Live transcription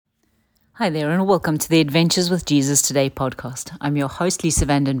Hi there, and welcome to the Adventures with Jesus Today podcast. I'm your host, Lisa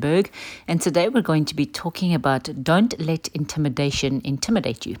Vandenberg, and today we're going to be talking about don't let intimidation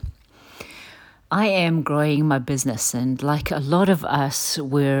intimidate you. I am growing my business, and like a lot of us,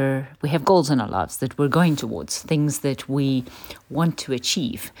 we have goals in our lives that we're going towards, things that we want to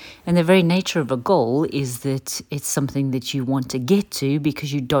achieve. And the very nature of a goal is that it's something that you want to get to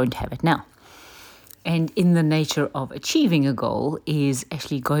because you don't have it now. And in the nature of achieving a goal is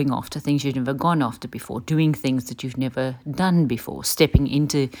actually going after things you've never gone after before, doing things that you've never done before, stepping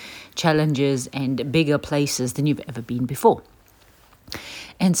into challenges and bigger places than you've ever been before.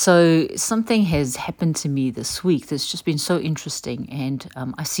 And so something has happened to me this week that's just been so interesting. And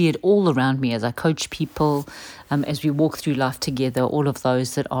I see it all around me as I coach people, as we walk through life together, all of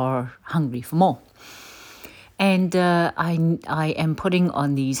those that are hungry for more. And I am putting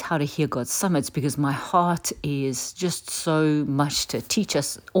on these How to Hear God summits because my heart is just so much to teach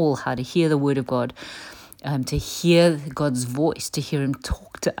us all how to hear the Word of God, to hear God's voice, to hear Him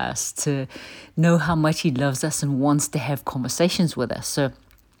talk to us, to know how much He loves us and wants to have conversations with us. So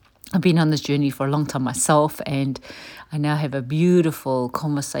I've been on this journey for a long time myself, and I now have a beautiful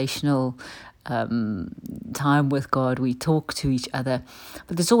conversational time with God. We talk to each other,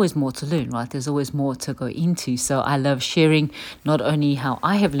 but there's always more to learn, right? There's always more to go into. So I love sharing not only how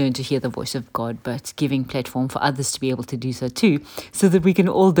I have learned to hear the voice of God, but giving platform for others to be able to do so too, so that we can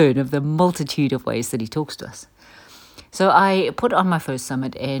all learn of the multitude of ways that He talks to us. So I put on my first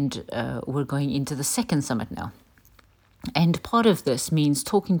summit, and we're going into the second summit now. And part of this means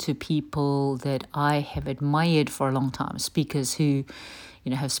talking to people that I have admired for a long time, speakers who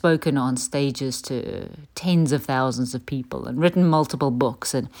have spoken on stages to tens of thousands of people and written multiple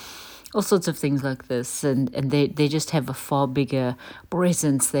books and all sorts of things like this. And they just have a far bigger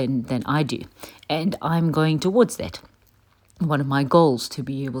presence than I do. And I'm going towards that. One of my goals to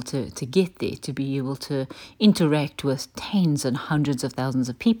be able to get there, to be able to interact with tens and hundreds of thousands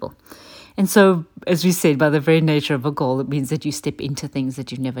of people. And so, as we said, by the very nature of a goal, it means that you step into things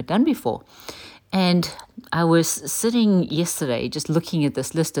that you've never done before. And I was sitting yesterday just looking at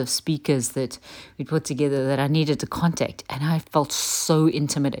this list of speakers that we put together that I needed to contact, and I felt so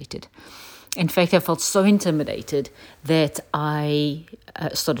intimidated. In fact, I felt so intimidated that I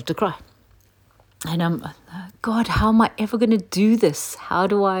started to cry. And I'm, God, how am I ever going to do this? How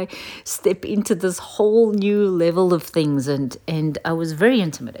do I step into this whole new level of things? And I was very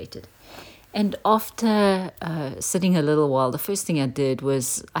intimidated. And after sitting a little while, the first thing I did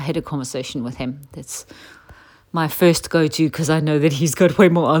was I had a conversation with him. That's my first go-to because I know that he's got way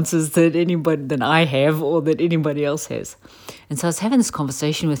more answers than I have or that anybody else has. And so I was having this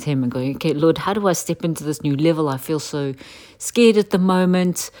conversation with him and going, okay, Lord, how do I step into this new level? I feel so scared at the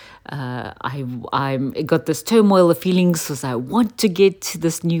moment. I'm got this turmoil of feelings because I want to get to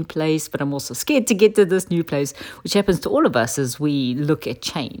this new place, but I'm also scared to get to this new place, which happens to all of us as we look at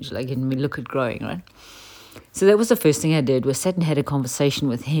change, and we look at growing, right? So that was the first thing I did, was sat and had a conversation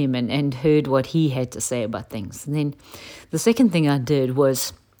with him and heard what he had to say about things. And then the second thing I did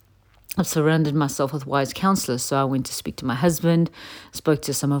was I surrounded myself with wise counselors. So I went to speak to my husband, spoke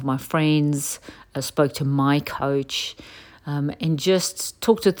to some of my friends, spoke to my coach, and just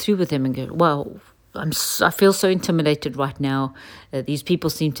talked it through with him and go, well, I feel so intimidated right now. These people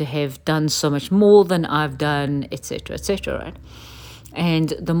seem to have done so much more than I've done, etc., right? And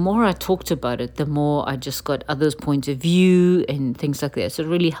the more I talked about it, the more I just got others' point of view and things like that. So it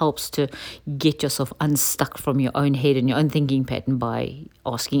really helps to get yourself unstuck from your own head and your own thinking pattern by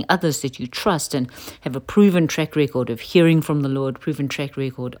asking others that you trust and have a proven track record of hearing from the Lord, proven track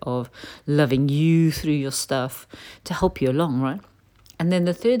record of loving you through your stuff to help you along, right? And then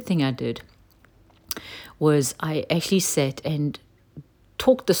the third thing I did was I actually sat and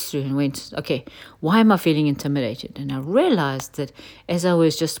talked this through and went, okay, why am I feeling intimidated? And I realized that as I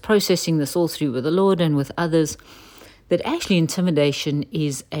was just processing this all through with the Lord and with others, that actually intimidation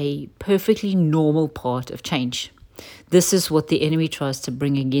is a perfectly normal part of change. This is what the enemy tries to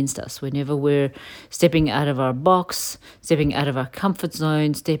bring against us. Whenever we're stepping out of our box, stepping out of our comfort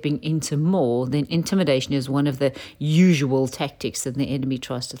zone, stepping into more, then intimidation is one of the usual tactics that the enemy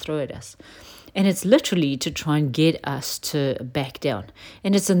tries to throw at us. And it's literally to try and get us to back down.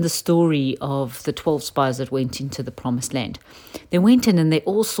 And it's in the story of the 12 spies that went into the promised land. They went in and they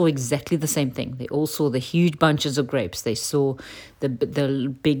all saw exactly the same thing. They all saw the huge bunches of grapes. They saw the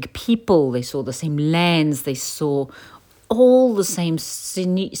big people. They saw the same lands. They saw all the same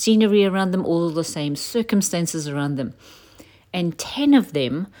scenery around them, all the same circumstances around them. And 10 of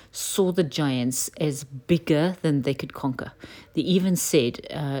them saw the giants as bigger than they could conquer. They even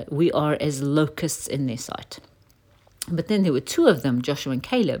said, we are as locusts in their sight. But then there were two of them, Joshua and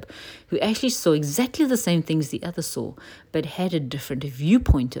Caleb, who actually saw exactly the same things the other saw, but had a different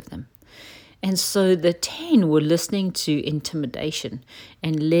viewpoint of them. And so the 10 were listening to intimidation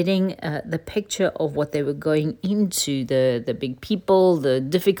and letting the picture of what they were going into, the big people, the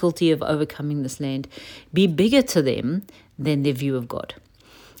difficulty of overcoming this land, be bigger to them than their view of God.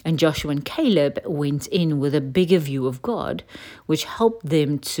 And Joshua and Caleb went in with a bigger view of God, which helped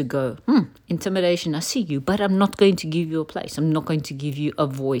them to go, intimidation, I see you, but I'm not going to give you a place. I'm not going to give you a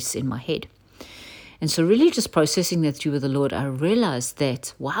voice in my head. And so really just processing that through with the Lord, I realized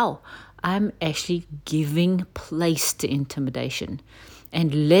that, wow, I'm actually giving place to intimidation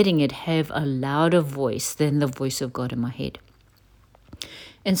and letting it have a louder voice than the voice of God in my head.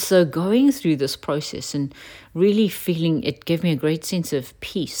 And so going through this process and really feeling it gave me a great sense of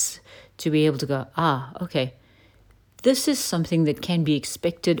peace to be able to go, okay, this is something that can be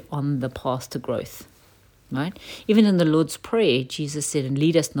expected on the path to growth. Right? Even in the Lord's Prayer, Jesus said, and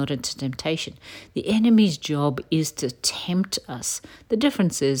lead us not into temptation. The enemy's job is to tempt us. The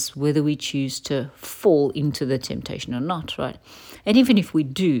difference is whether we choose to fall into the temptation or not, right? And even if we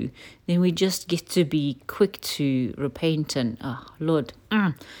do, then we just get to be quick to repent and, Lord,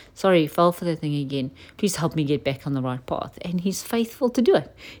 sorry, fell for that thing again. Please help me get back on the right path. And He's faithful to do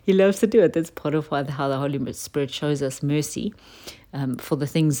it. He loves to do it. That's part of how the Holy Spirit shows us mercy. For the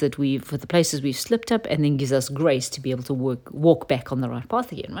things that for the places we've slipped up, and then gives us grace to be able to walk back on the right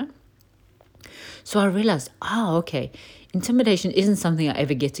path again, right? So I realized, okay, intimidation isn't something I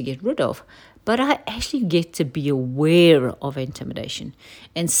ever get to get rid of, but I actually get to be aware of intimidation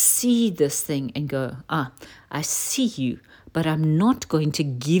and see this thing and go, I see you, but I'm not going to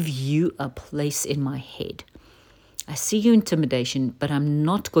give you a place in my head. I see you intimidation, but I'm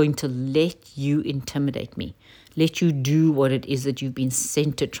not going to let you intimidate me. Let you do what it is that you've been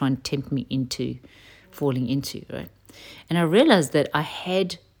sent to try and tempt me into falling into, right? And I realized that I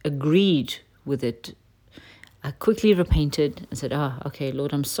had agreed with it. I quickly repented and said, okay,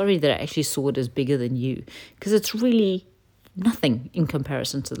 Lord, I'm sorry that I actually saw it as bigger than you, because it's really nothing in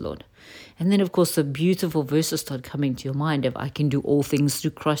comparison to the Lord. And then, of course, the beautiful verses start coming to your mind of I can do all things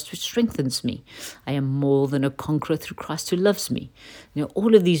through Christ who strengthens me. I am more than a conqueror through Christ who loves me.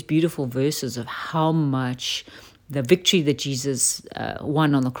 All of these beautiful verses of how much the victory that Jesus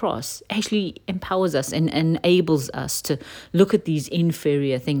won on the cross actually empowers us and enables us to look at these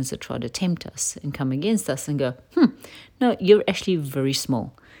inferior things that try to tempt us and come against us and go, no, you're actually very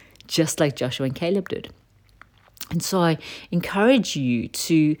small, just like Joshua and Caleb did. And so I encourage you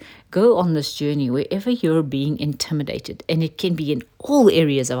to go on this journey wherever you're being intimidated. And it can be in all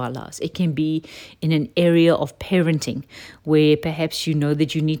areas of our lives. It can be in an area of parenting where perhaps you know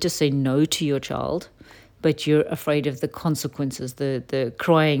that you need to say no to your child, but you're afraid of the consequences, the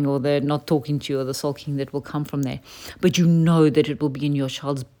crying or the not talking to you or the sulking that will come from there. But you know that it will be in your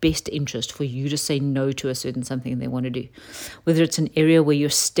child's best interest for you to say no to a certain something they want to do. Whether it's an area where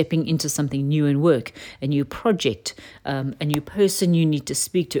you're stepping into something new in work, a new project, a new person you need to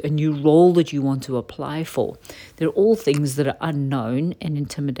speak to, a new role that you want to apply for. They're all things that are unknown, and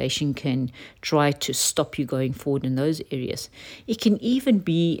intimidation can try to stop you going forward in those areas. It can even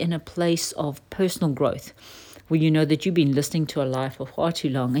be in a place of personal growth, where you know that you've been listening to a life for far too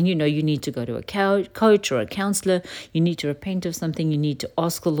long, and you know you need to go to a coach or a counselor, you need to repent of something, you need to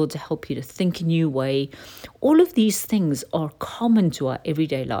ask the Lord to help you to think a new way. All of these things are common to our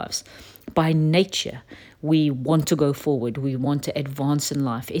everyday lives. By nature, we want to go forward, we want to advance in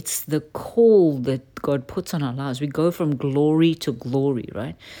life. It's the call that God puts on our lives. We go from glory to glory,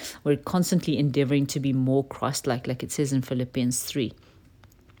 right? We're constantly endeavoring to be more Christ-like, like it says in Philippians 3.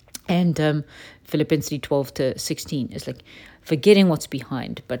 And Philippians 3:12-16 is like forgetting what's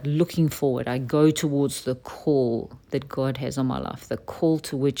behind, but looking forward. I go towards the call that God has on my life, the call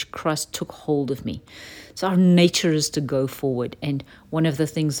to which Christ took hold of me. So our nature is to go forward. And one of the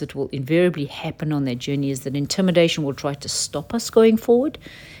things that will invariably happen on that journey is that intimidation will try to stop us going forward.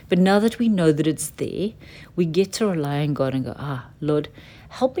 But now that we know that it's there, we get to rely on God and go, Lord,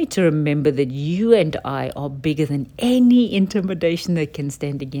 help me to remember that you and I are bigger than any intimidation that can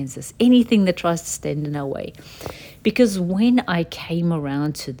stand against us, anything that tries to stand in our way. Because when I came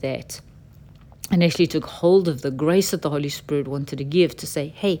around to that and actually took hold of the grace that the Holy Spirit wanted to give, to say,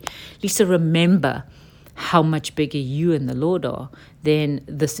 hey, Lisa, remember how much bigger you and the Lord are than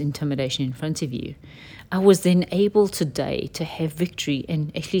this intimidation in front of you. I was then able today to have victory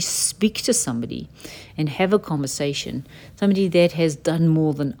and actually speak to somebody and have a conversation. Somebody that has done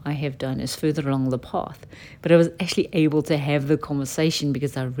more than I have done is further along the path. But I was actually able to have the conversation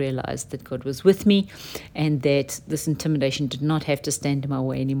because I realized that God was with me and that this intimidation did not have to stand in my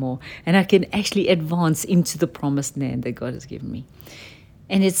way anymore. And I can actually advance into the promised land that God has given me.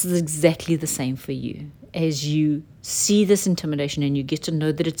 And it's exactly the same for you. As you see this intimidation and you get to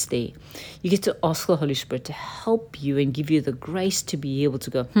know that it's there, you get to ask the Holy Spirit to help you and give you the grace to be able to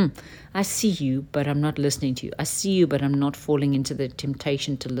go, I see you, but I'm not listening to you. I see you, but I'm not falling into the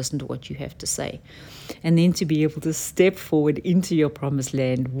temptation to listen to what you have to say. And then to be able to step forward into your promised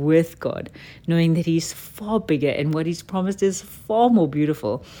land with God, knowing that He's far bigger and what He's promised is far more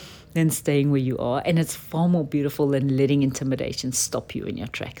beautiful than staying where you are. And it's far more beautiful than letting intimidation stop you in your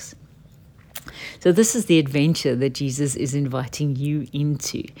tracks. So this is the adventure that Jesus is inviting you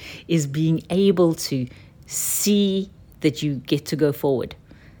into, is being able to see that you get to go forward.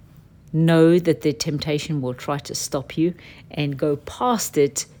 Know that the temptation will try to stop you and go past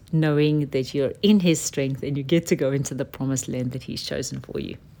it, knowing that you're in His strength and you get to go into the promised land that He's chosen for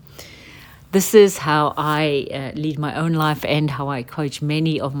you. This is how I lead my own life and how I coach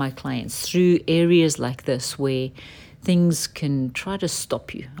many of my clients through areas like this where things can try to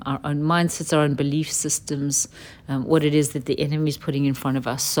stop you. Our own mindsets, our own belief systems, what it is that the enemy is putting in front of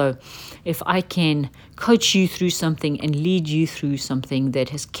us. So if I can coach you through something and lead you through something that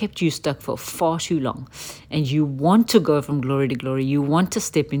has kept you stuck for far too long, and you want to go from glory to glory, you want to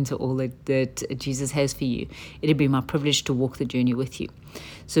step into all that Jesus has for you, it'd be my privilege to walk the journey with you.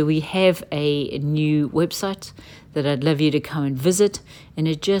 So we have a new website that I'd love you to come and visit, and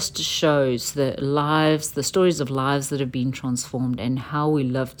it just shows the stories of lives that have been transformed and how we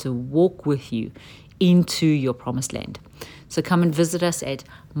love to walk with you into your promised land. So come and visit us at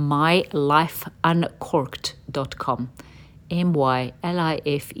mylifeuncorked.com,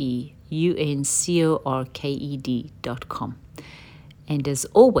 mylifeuncorked.com. And as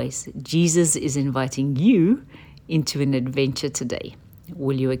always, Jesus is inviting you into an adventure today.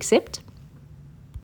 Will you accept?